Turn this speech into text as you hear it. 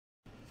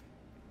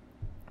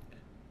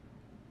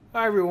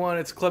Hi everyone,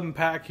 it's Kleb and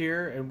Pach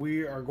here, and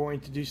we are going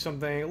to do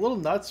something a little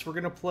nuts. We're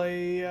going to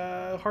play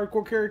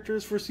hardcore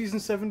characters for Season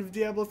 7 of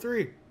Diablo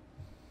 3.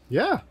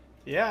 Yeah.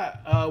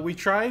 Yeah, we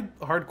tried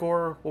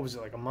hardcore, what was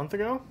it, like a month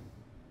ago?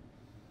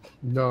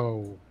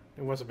 No.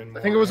 It must have been more,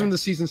 I think it was right? when the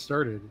season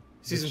started.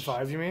 Season which-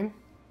 5, you mean?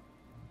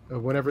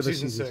 Whenever the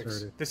Season season 6.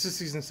 started. This is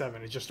Season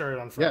 7. It just started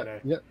on Yeah.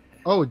 Friday. Yeah.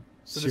 Oh,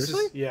 So seriously?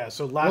 This is, yeah,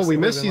 so last... Oh, we it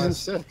would've missed been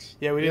season last- 6.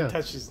 Yeah, we didn't Yeah.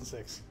 touch Season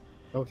 6.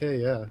 Okay,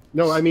 yeah.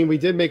 No, I mean, we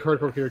did make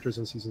hardcore characters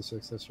in season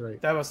 6. That's right.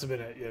 That must have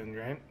been it, then,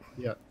 right?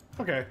 Yeah.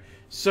 Okay,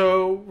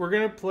 so we're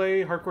gonna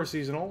play Hardcore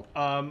Seasonal.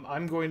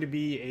 I'm going to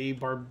be a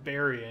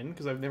barbarian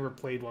because I've never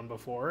played one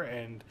before,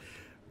 and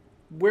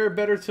where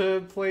better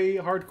to play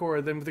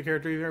hardcore than with a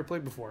character you've never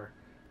played before?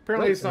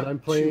 Apparently, Right, it's not. and I'm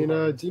playing too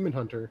hard. Demon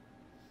Hunter.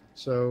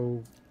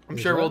 So I'm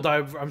there's sure we'll that.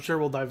 dive. I'm sure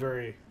we'll dive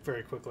very,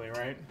 very quickly,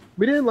 right?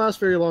 We didn't last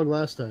very long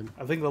last time.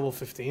 I think level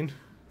 15.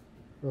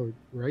 Oh,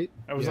 right?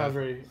 I was Yeah.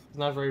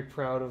 not very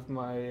proud of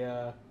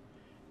my,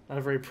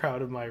 not very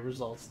proud of my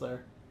results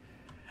there.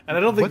 And I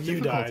don't think What you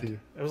difficulty? died.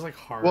 It was like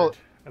hard, Well-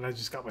 and I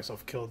just got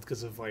myself killed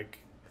because of like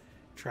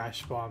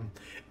trash bomb.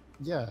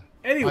 Yeah.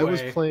 Anyway, I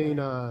was playing,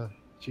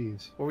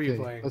 jeez. What were you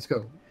Okay, playing? Let's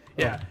go.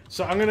 Yeah,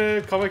 so I'm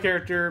gonna call my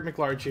character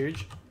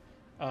McLarchuge.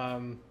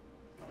 I'm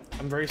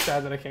very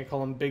sad that I can't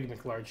call him Big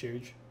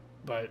McLarchuge,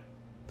 but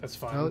that's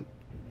fine. Oh,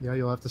 yeah,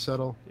 you'll have to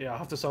settle. Yeah, I'll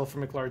have to settle for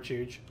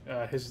McLarchuge.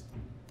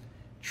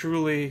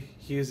 Truly,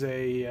 he is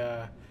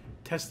a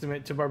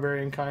testament to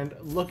barbarian kind.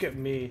 Look at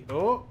me!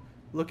 Oh,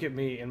 look at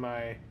me in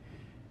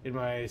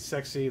my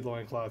sexy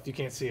loincloth. You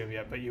can't see him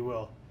yet, but you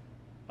will.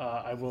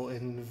 I will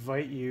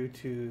invite you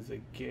to the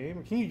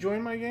game. Can you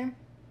join my game?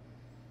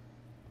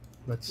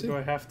 Let's Or see. do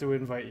I have to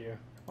invite you?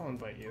 I'll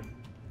invite you.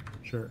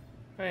 Sure.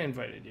 I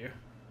invited you.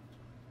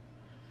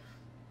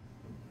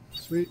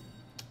 Sweet.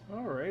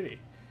 Alrighty.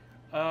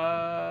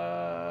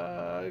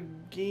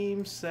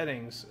 Game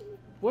settings.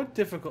 What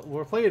difficult?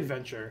 We'll play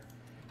adventure,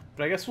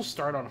 but I guess we'll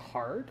start on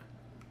hard,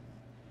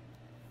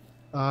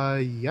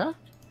 Yeah.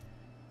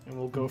 and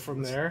we'll go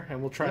from there,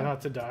 and we'll try Yeah.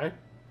 not to die.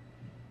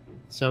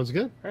 Sounds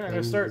good. Alright, I'm gonna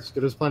And start. As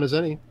good as plan as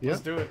any. Yeah.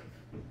 Let's do it.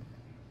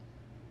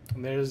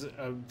 And there's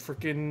a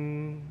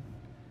freaking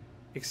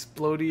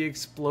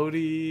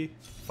explodey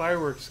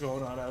fireworks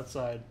going on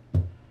outside.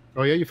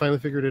 Oh, yeah, you finally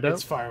figured it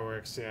It's out?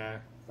 fireworks, yeah.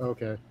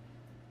 Okay.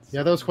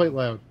 Yeah, that was quite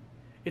loud.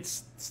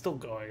 It's still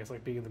going. It's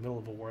like being in the middle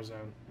of a war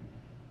zone.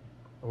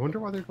 I wonder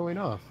why they're going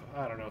off.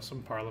 I don't know,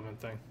 some parliament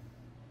thing.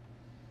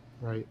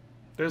 Right.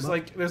 There's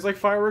Well- like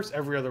fireworks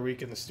every other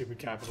week in the stupid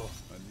capital.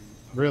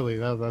 Really?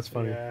 That's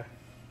funny. Yeah.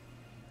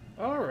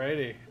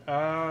 Alrighty.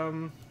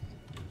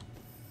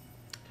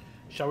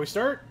 Shall we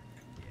start?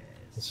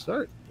 Let's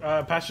start.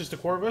 Patches to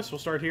Corvus. We'll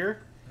start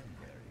here.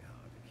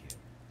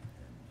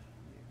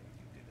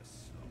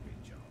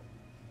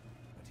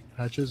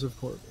 Patches of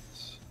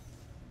Corvus.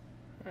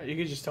 Alright, you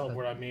can just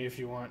teleport on me if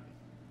you want.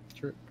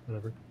 Sure.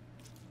 Whatever.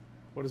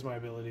 What does my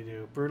ability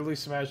do? Brutally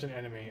smash an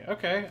enemy.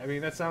 Okay, I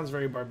mean, that sounds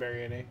very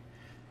barbarian-y.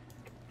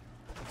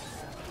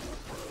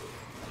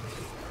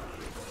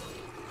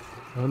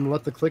 And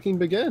let the clicking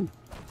begin.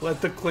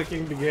 Let the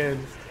clicking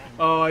begin.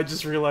 Oh, I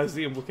just realized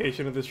the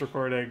implication of this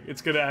recording.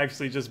 It's gonna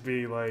actually just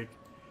be like...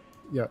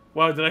 Yeah.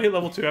 Wow, did I hit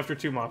level 2 after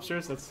 2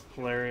 mobsters? That's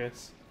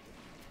hilarious.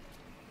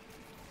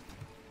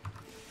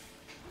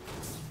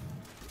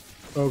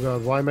 Oh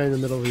god, why am I in the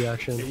middle of the Yeah,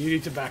 action? you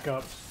need to back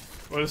up.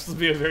 Well, this will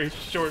be a very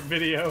short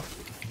video.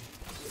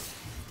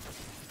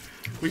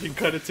 We can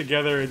cut it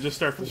together and just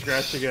start from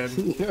scratch again.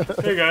 Yeah.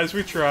 Hey guys,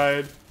 we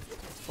tried.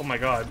 Oh my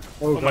god.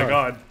 Oh, my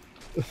god.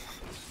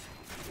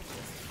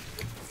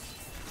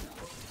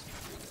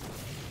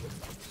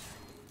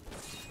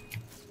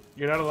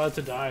 You're not allowed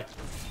to die.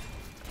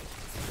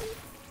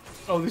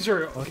 Oh, these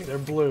are okay. They're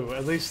blue.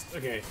 At least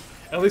okay.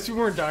 At least we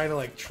weren't dying to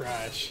like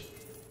trash.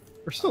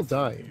 We're still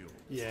dying.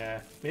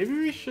 Yeah. Maybe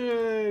we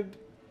should.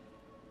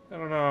 I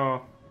don't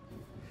know.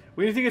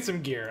 We need to get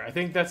some gear. I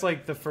think that's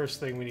like the first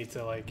thing we need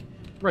to like.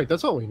 Right,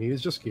 that's all we need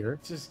is just gear.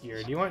 It's just gear.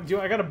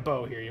 I got a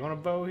bow here. You want a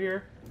bow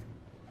here?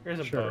 Here's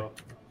a Sure. bow.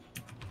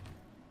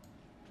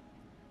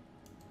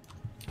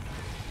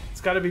 It's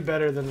got to be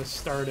better than the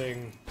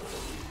starting.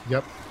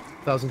 Yep.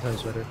 1,000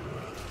 times better.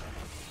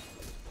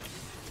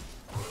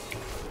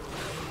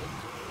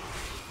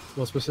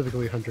 Well,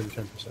 specifically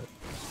 110%.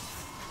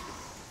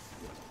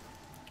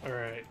 All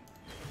right.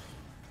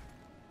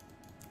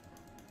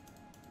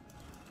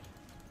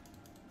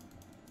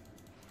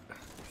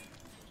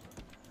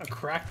 A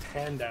cracked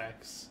hand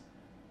axe.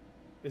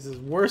 This is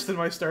worse than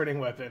my starting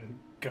weapon.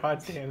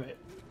 God damn it.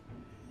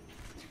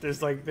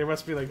 There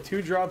must be like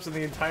 2 drops in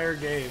the entire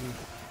game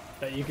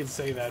that you can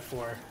say that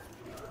for.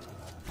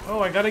 Oh,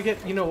 I gotta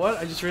get, you know what?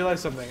 I just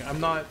realized something. I'm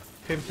not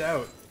pimped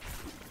out.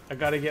 I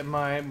gotta get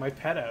my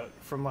pet out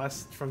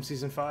from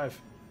season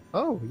 5.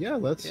 Oh, yeah,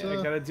 let's... Yeah,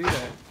 I gotta do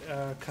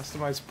that.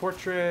 Customized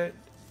portrait.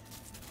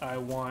 I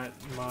want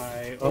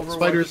my Oh, Overwatch.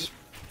 spiders.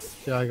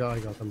 Yeah, I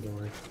got them, don't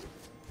worry.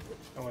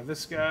 I want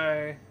this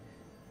guy,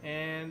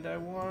 and I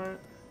want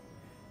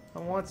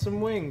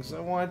some wings. I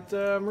want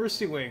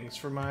mercy wings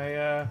for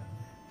my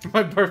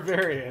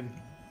barbarian.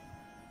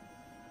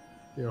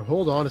 Yeah,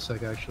 hold on a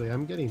sec, actually.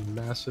 I'm getting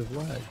massive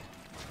lag.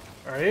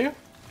 Are you?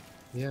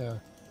 Yeah.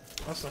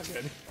 That's not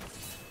good.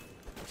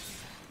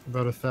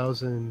 About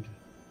 1,000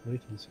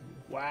 latency.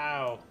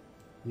 Wow.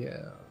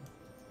 Yeah.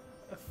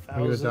 1,000.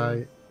 I'm gonna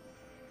die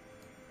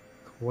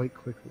quite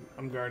quickly.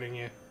 I'm guarding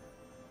you.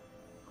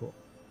 Cool.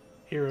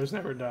 Heroes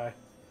never die.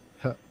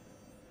 Huh.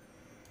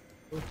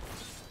 Alright,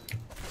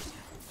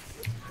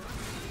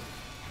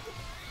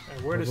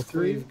 where does Level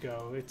 3? Cleave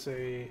go? It's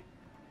a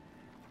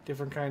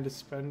different kind of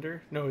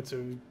spender? No, it's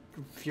a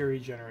Fury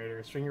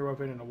generator. String your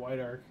weapon in a wide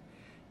arc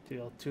to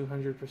deal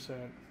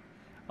 200%.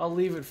 I'll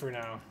leave it for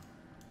now.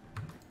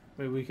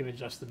 Maybe we can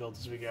adjust the build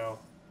as we go.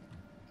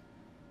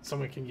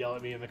 Someone can yell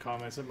at me in the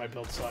comments that my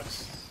build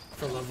sucks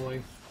for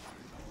leveling.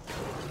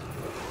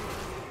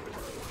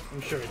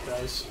 I'm sure it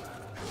does.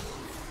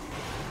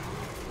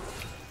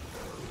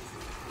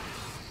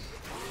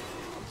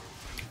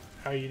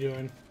 How are you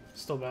doing?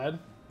 Still bad?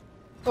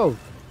 Oh.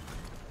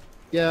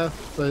 Yeah,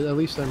 but at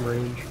least I'm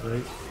range,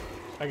 right?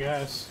 I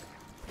guess.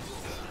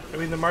 I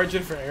mean, the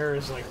margin for error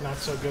is, like, not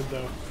so good,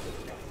 though.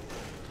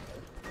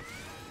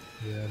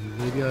 Yeah,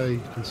 maybe I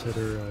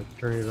consider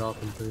turning it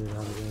off and turning it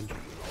on again.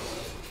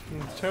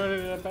 And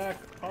turning it back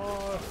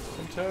off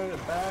and turning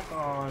it back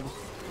on.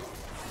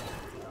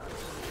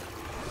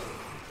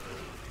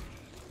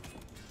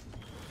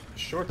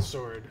 Short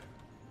sword.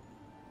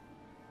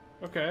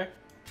 Okay.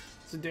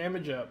 It's a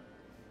damage up.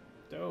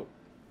 Dope.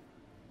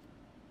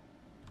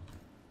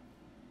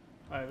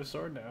 I have a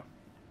sword now.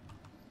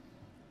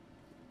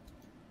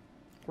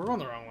 We're going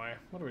the wrong way.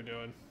 What are we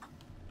doing?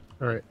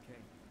 Alright.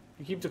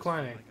 You keep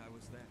declining.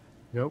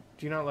 Nope.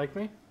 Do you not like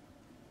me?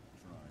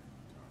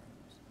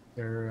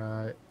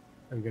 There,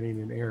 I'm getting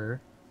an error.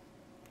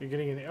 You're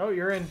getting in. Oh,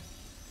 you're in.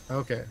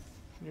 Okay.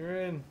 You're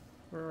in.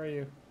 Where are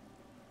you?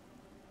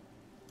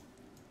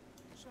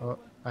 Oh,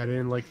 I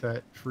didn't like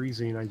that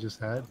freezing I just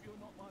had.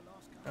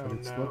 Oh, But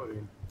it's no.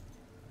 loading.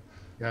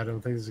 Yeah, I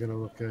don't think this is gonna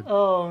look good.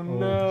 Oh,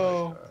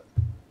 no.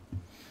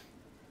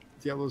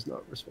 Diablo's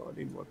not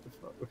responding. What the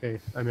fuck? Okay,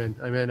 I'm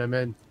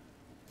in.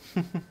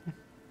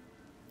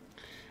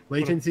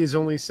 Latency is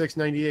only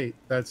 698.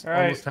 That's All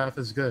right. almost half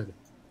as good.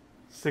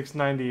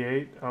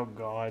 698. Oh,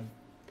 God.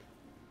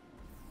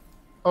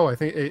 Oh, I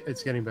think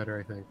it's getting better,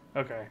 I think.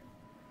 Okay.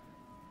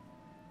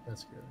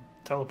 That's good.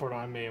 Teleport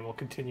on me and we'll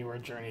continue our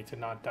journey to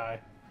not die.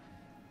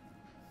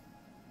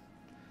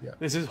 Yeah.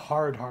 This is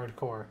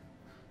hardcore.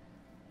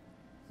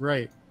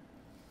 Right.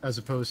 As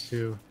opposed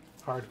to...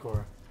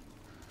 Hardcore.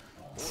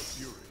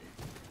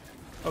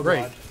 Oh,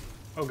 Right. God.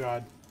 Oh,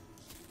 God.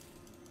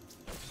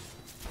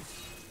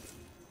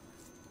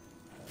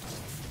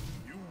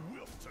 You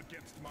wilt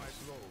against my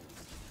blows.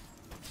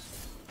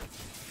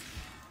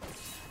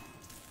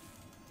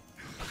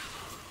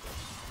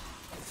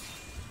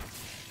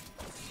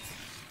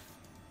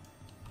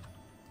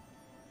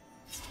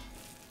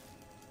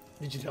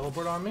 Did you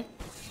teleport on me?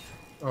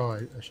 Oh, I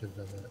should have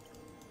done that.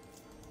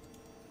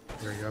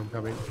 There you go, I'm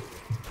coming.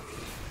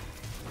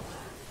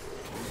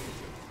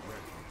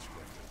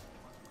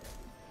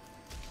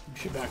 You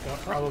should back up,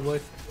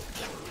 probably.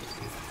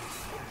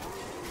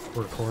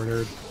 We're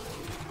cornered.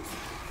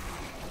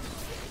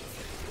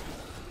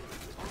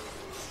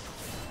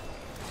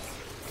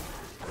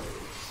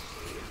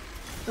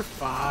 We're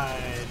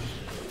fine.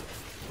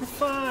 We're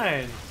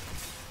fine.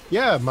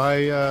 Yeah,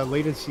 my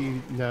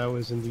latency now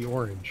is in the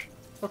orange.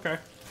 Okay.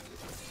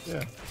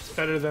 Yeah. It's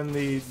better than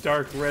the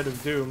dark red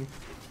of Doom.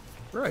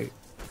 Right.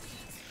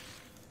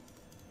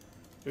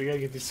 We gotta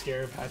get these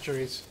scarab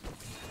hatcheries.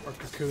 Or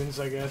cocoons,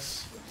 I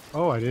guess.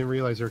 Oh, I didn't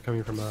realize they were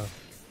coming from a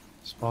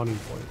spawning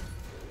point.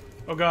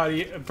 Oh, God.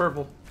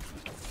 Purple.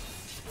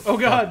 Oh,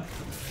 God.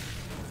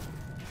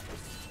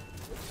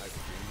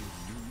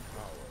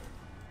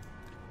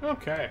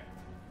 Okay.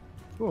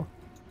 Cool.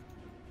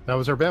 That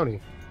was our bounty.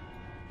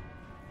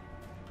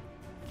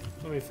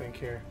 Let me think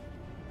here.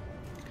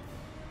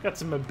 Got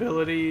some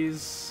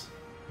abilities.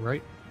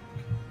 Right?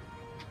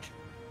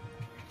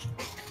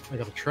 I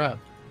got a trap.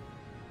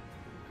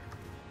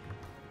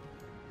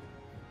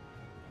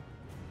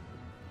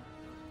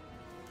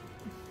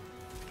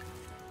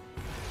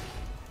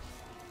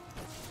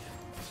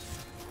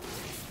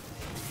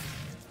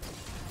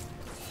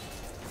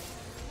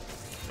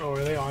 Oh,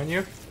 are they on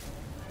you?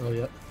 Oh,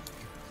 yeah.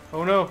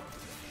 Oh, no.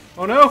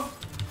 Oh, no!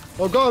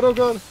 Oh, God, oh,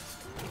 God!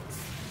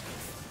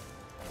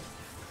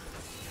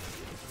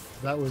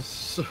 That was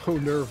so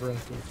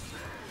nerve-wracking.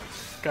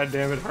 God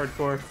damn it,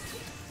 hardcore.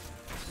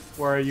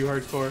 Where are you,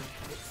 hardcore?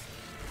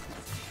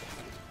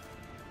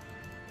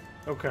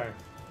 Okay.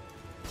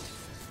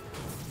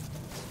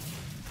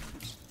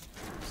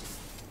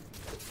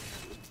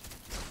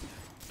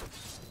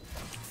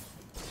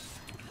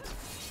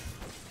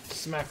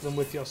 Smack them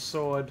with your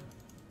sword.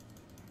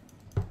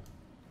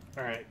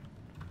 Alright.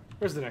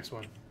 Where's the next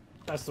one?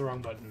 That's the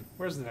wrong button.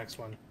 Where's the next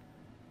one?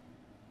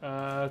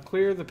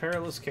 Clear the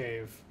perilous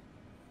cave.